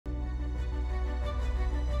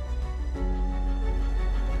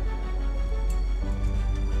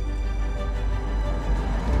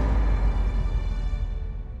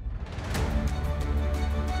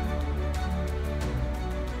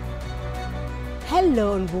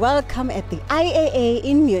Hello and welcome at the IAA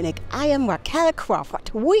in Munich. I am Raquel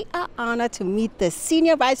Crawford. We are honored to meet the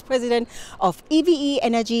Senior Vice President of EVE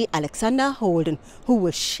Energy, Alexander Holden, who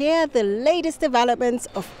will share the latest developments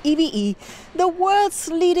of EVE, the world's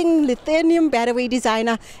leading lithium battery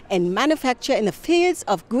designer and manufacturer in the fields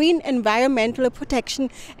of green environmental protection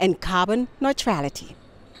and carbon neutrality.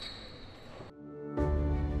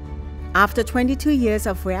 After 22 years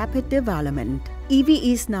of rapid development, EVE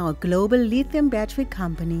is now a global lithium battery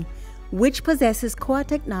company which possesses core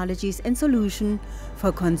technologies and solutions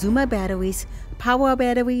for consumer batteries, power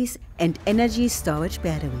batteries, and energy storage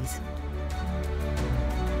batteries.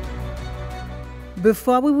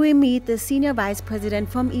 Before we will meet the Senior Vice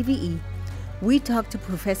President from EVE, we talked to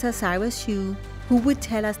Professor Cyrus Hsu, who would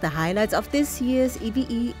tell us the highlights of this year's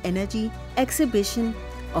EVE Energy exhibition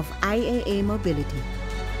of IAA Mobility.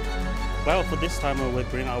 Well, for this time we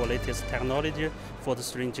bring our latest technology for the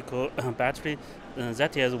cylindrical battery.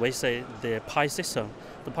 That is, we say the pi system.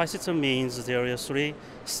 The pi system means there are three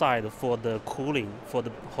sides for the cooling for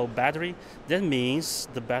the whole battery. That means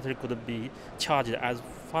the battery could be charged as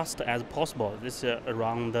fast as possible. This is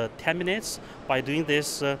around 10 minutes. By doing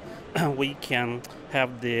this, we can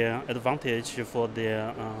have the advantage for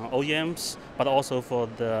the OEMs, but also for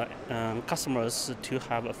the customers to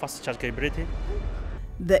have a fast charge capability.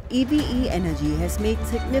 The EVE Energy has made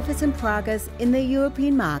significant progress in the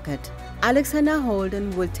European market. Alexander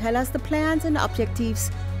Holden will tell us the plans and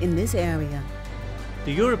objectives in this area.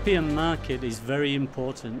 The European market is very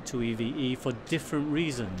important to EVE for different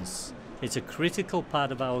reasons. It's a critical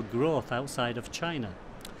part of our growth outside of China.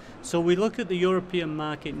 So we look at the European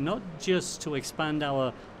market not just to expand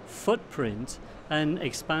our footprint and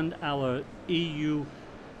expand our EU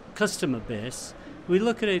customer base. We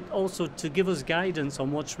look at it also to give us guidance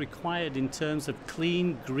on what's required in terms of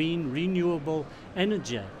clean, green, renewable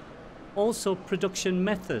energy. Also production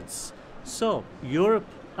methods. So Europe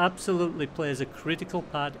absolutely plays a critical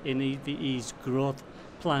part in EVE's growth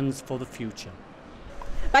plans for the future.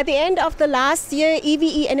 By the end of the last year,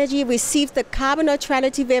 EVE Energy received the Carbon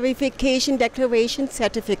Neutrality Verification Declaration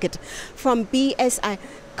Certificate from BSI.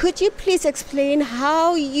 Could you please explain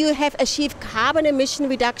how you have achieved carbon emission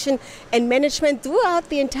reduction and management throughout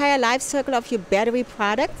the entire life cycle of your battery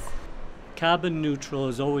products? Carbon neutral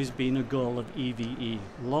has always been a goal of EVE,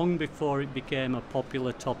 long before it became a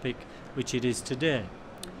popular topic, which it is today.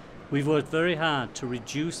 We've worked very hard to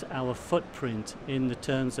reduce our footprint in the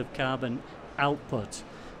terms of carbon output.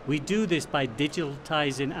 We do this by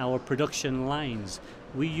digitalizing our production lines.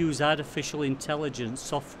 We use artificial intelligence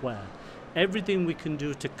software. Everything we can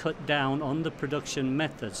do to cut down on the production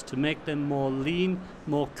methods to make them more lean,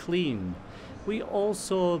 more clean. We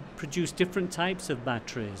also produce different types of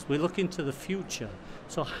batteries. We look into the future.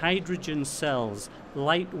 So hydrogen cells,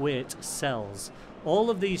 lightweight cells, all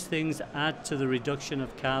of these things add to the reduction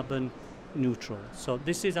of carbon neutral. So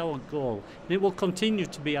this is our goal, and it will continue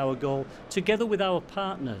to be our goal together with our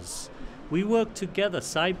partners. We work together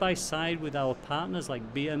side by side with our partners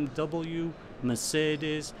like BMW,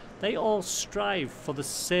 Mercedes. They all strive for the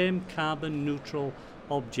same carbon neutral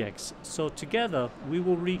objects. So together we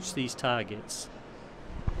will reach these targets.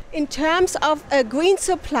 In terms of a green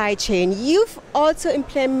supply chain, you've also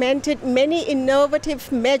implemented many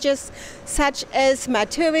innovative measures such as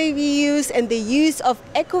material reuse and the use of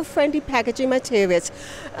eco-friendly packaging materials.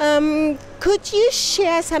 Could you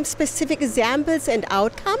share some specific examples and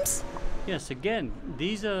outcomes? Yes, again,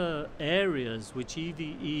 these are areas which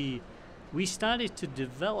EVE, we started to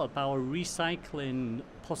develop our recycling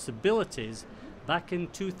possibilities back in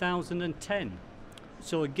 2010.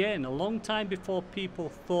 So again, a long time before people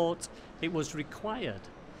thought it was required.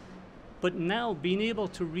 But now being able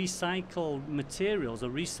to recycle materials or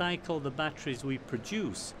recycle the batteries we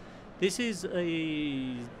produce, this is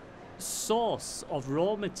a source of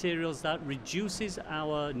raw materials that reduces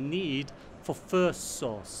our need for first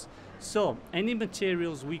source. So any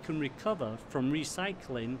materials we can recover from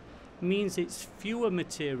recycling means it's fewer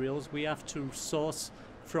materials we have to source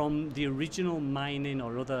from the original mining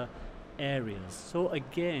or other areas. So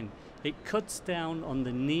again, it cuts down on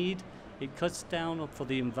the need, it cuts down for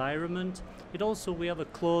the environment. It also, we have a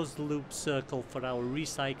closed loop circle for our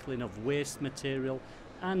recycling of waste material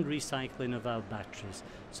and recycling of our batteries.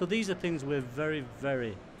 So these are things we're very,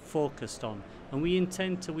 very focused on, and we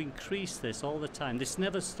intend to increase this all the time. This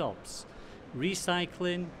never stops.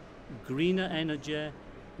 Recycling, greener energy,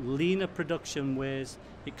 leaner production ways,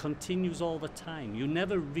 it continues all the time. You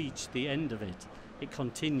never reach the end of it. It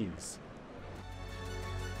continues.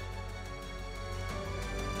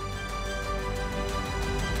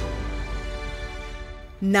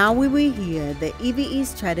 Now we will hear the EVE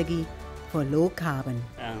strategy for low carbon.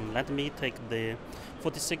 And let me take the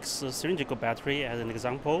 46 cylindrical battery as an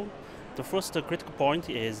example. The first critical point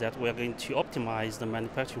is that we are going to optimize the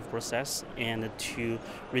manufacturing process and to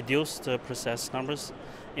reduce the process numbers.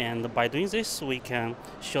 And by doing this, we can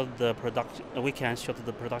shorten the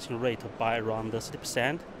production rate by around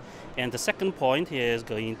 30%. And the second point is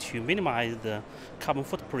going to minimize the carbon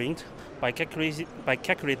footprint by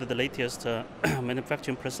calculating the latest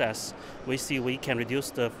manufacturing process. We see we can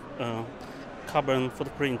reduce the carbon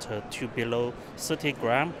footprint to below 30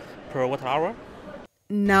 grams per watt hour.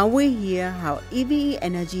 Now we hear how EVE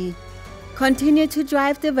Energy continue to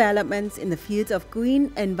drive developments in the fields of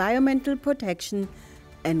green environmental protection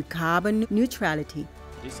and carbon neutrality.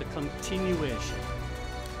 It's a continuation.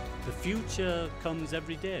 The future comes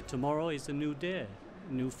every day. Tomorrow is a new day,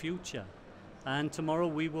 new future. And tomorrow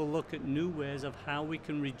we will look at new ways of how we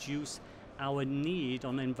can reduce our need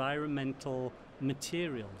on environmental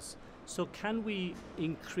materials. So can we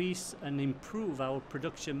increase and improve our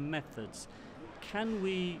production methods? Can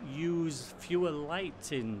we use fewer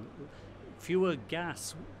lighting, fewer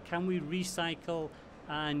gas? Can we recycle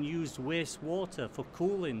and use wastewater for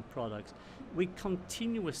cooling products? We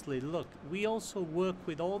continuously look. We also work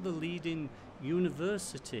with all the leading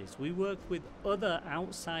universities. We work with other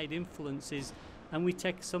outside influences and we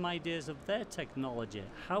take some ideas of their technology.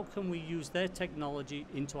 How can we use their technology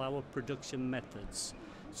into our production methods?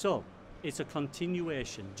 So it's a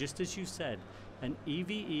continuation, just as you said. And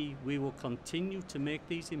EVE, we will continue to make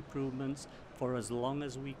these improvements for as long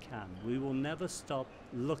as we can. We will never stop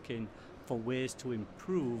looking for ways to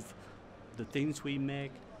improve the things we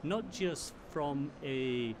make, not just from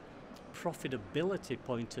a profitability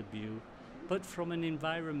point of view, but from an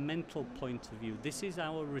environmental point of view. This is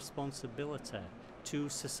our responsibility to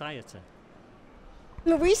society.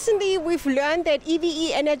 Recently, we've learned that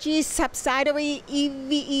EVE Energy's subsidiary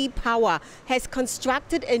EVE Power has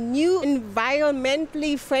constructed a new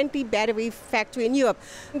environmentally friendly battery factory in Europe.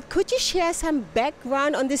 Could you share some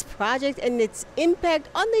background on this project and its impact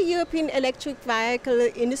on the European electric vehicle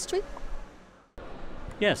industry?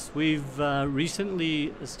 Yes, we've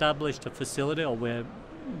recently established a facility, or we're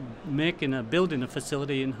building a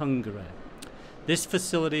facility in Hungary. This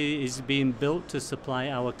facility is being built to supply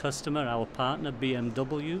our customer, our partner,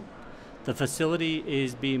 BMW. The facility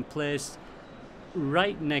is being placed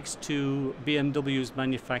right next to BMW's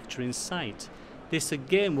manufacturing site. This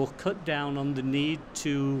again will cut down on the need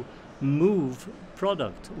to move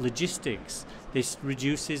product, logistics. This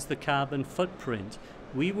reduces the carbon footprint.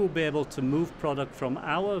 We will be able to move product from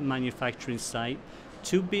our manufacturing site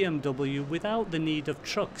to BMW without the need of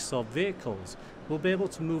trucks or vehicles. We'll be able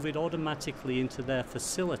to move it automatically into their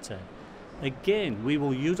facility. Again, we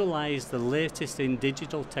will utilize the latest in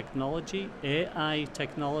digital technology, AI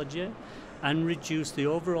technology, and reduce the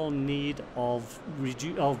overall need of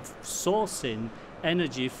sourcing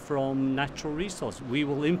energy from natural resources. We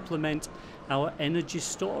will implement our energy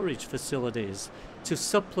storage facilities to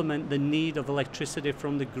supplement the need of electricity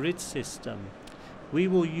from the grid system. We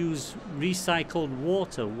will use recycled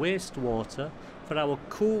water, wastewater, for our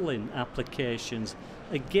cooling applications,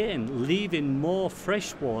 again leaving more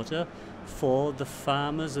fresh water for the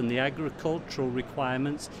farmers and the agricultural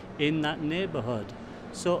requirements in that neighborhood.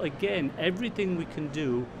 So again, everything we can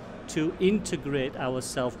do to integrate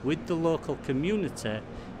ourselves with the local community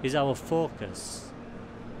is our focus.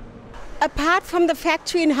 Apart from the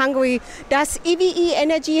factory in Hungary, does EVE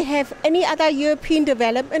Energy have any other European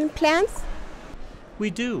development plans? We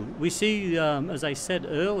do. We see, as I said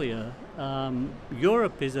earlier,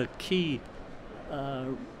 Europe is a key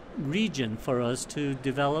region for us to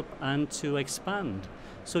develop and to expand.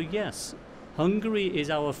 So yes, Hungary is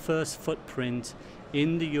our first footprint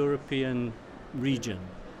in the European region.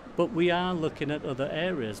 But we are looking at other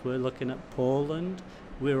areas. We're looking at Poland.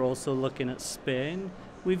 We're also looking at Spain.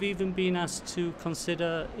 We've even been asked to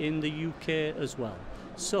consider in the UK as well.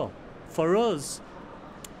 So for us,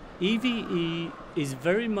 EVE is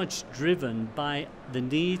very much driven by the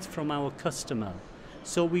needs from our customer.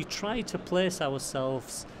 So we try to place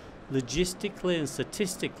ourselves logistically and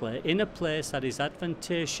statistically in a place that is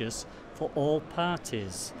advantageous for all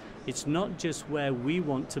parties. It's not just where we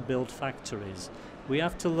want to build factories. We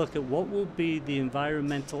have to look at what will be the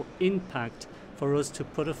environmental impact for us to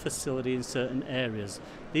put a facility in certain areas.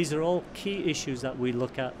 These are all key issues that we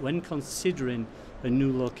look at when considering a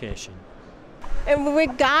new location. And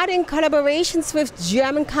regarding collaborations with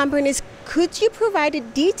German companies, could you provide a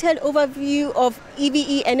detailed overview of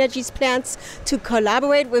EVE Energy's plans to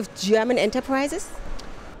collaborate with German enterprises?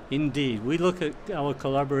 Indeed, we look at our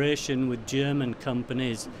collaboration with German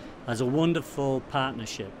companies as a wonderful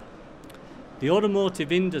partnership. The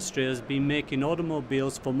automotive industry has been making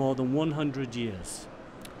automobiles for more than 100 years.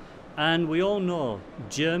 And we all know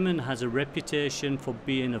Germany has a reputation for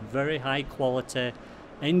being a very high quality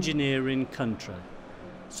engineering country.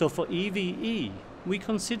 So for EVE, we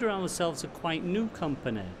consider ourselves a quite new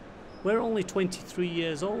company. We're only 23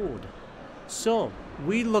 years old. So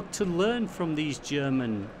we look to learn from these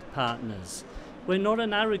German partners. We're not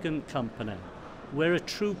an arrogant company. We're a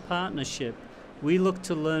true partnership. We look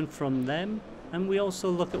to learn from them, and we also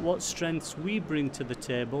look at what strengths we bring to the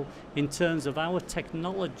table in terms of our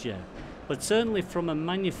technology. But certainly from a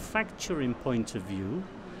manufacturing point of view,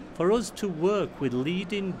 for us to work with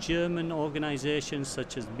leading German organizations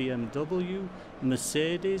such as BMW,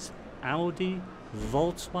 Mercedes, Audi,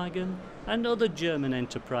 Volkswagen, and other German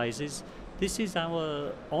enterprises, this is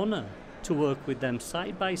our honor to work with them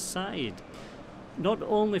side by side, not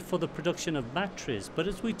only for the production of batteries, but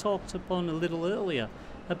as we talked upon a little earlier,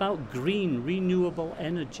 about green, renewable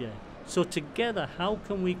energy. So together, how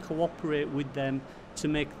can we cooperate with them to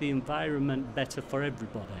make the environment better for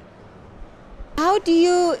everybody? How do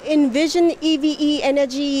you envision EVE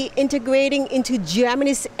Energy integrating into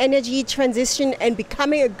Germany's energy transition and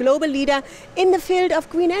becoming a global leader in the field of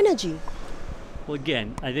green energy? Well,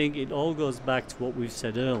 again, I think it all goes back to what we've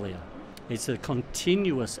said earlier. It's a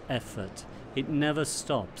continuous effort. It never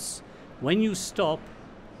stops. When you stop,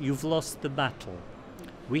 you've lost the battle.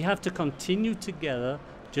 We have to continue together,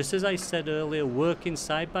 just as I said earlier, working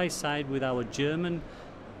side by side with our German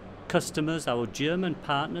customers, our German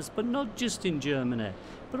partners, but not just in Germany,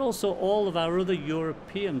 but also all of our other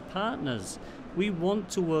European partners. We want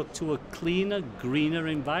to work to a cleaner, greener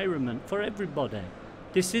environment for everybody.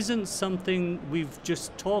 This isn't something we've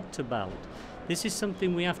just talked about. This is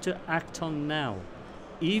something we have to act on now.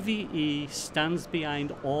 EVE stands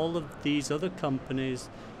behind all of these other companies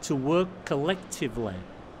to work collectively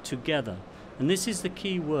together. And this is the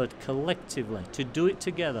key word, collectively, to do it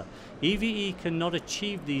together. EVE cannot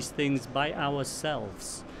achieve these things by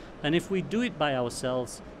ourselves. And if we do it by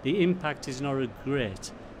ourselves, the impact is not as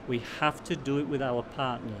great. We have to do it with our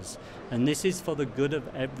partners. And this is for the good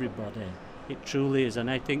of everybody. It truly is. And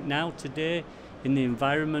I think now today, in the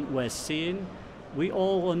environment we're seeing, we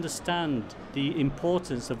all understand the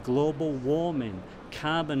importance of global warming,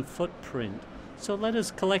 carbon footprint. So let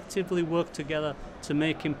us collectively work together to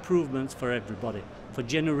make improvements for everybody, for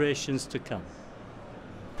generations to come.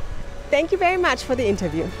 Thank you very much for the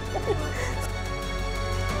interview.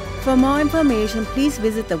 For more information, please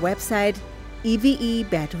visit the website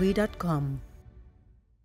evebattery.com.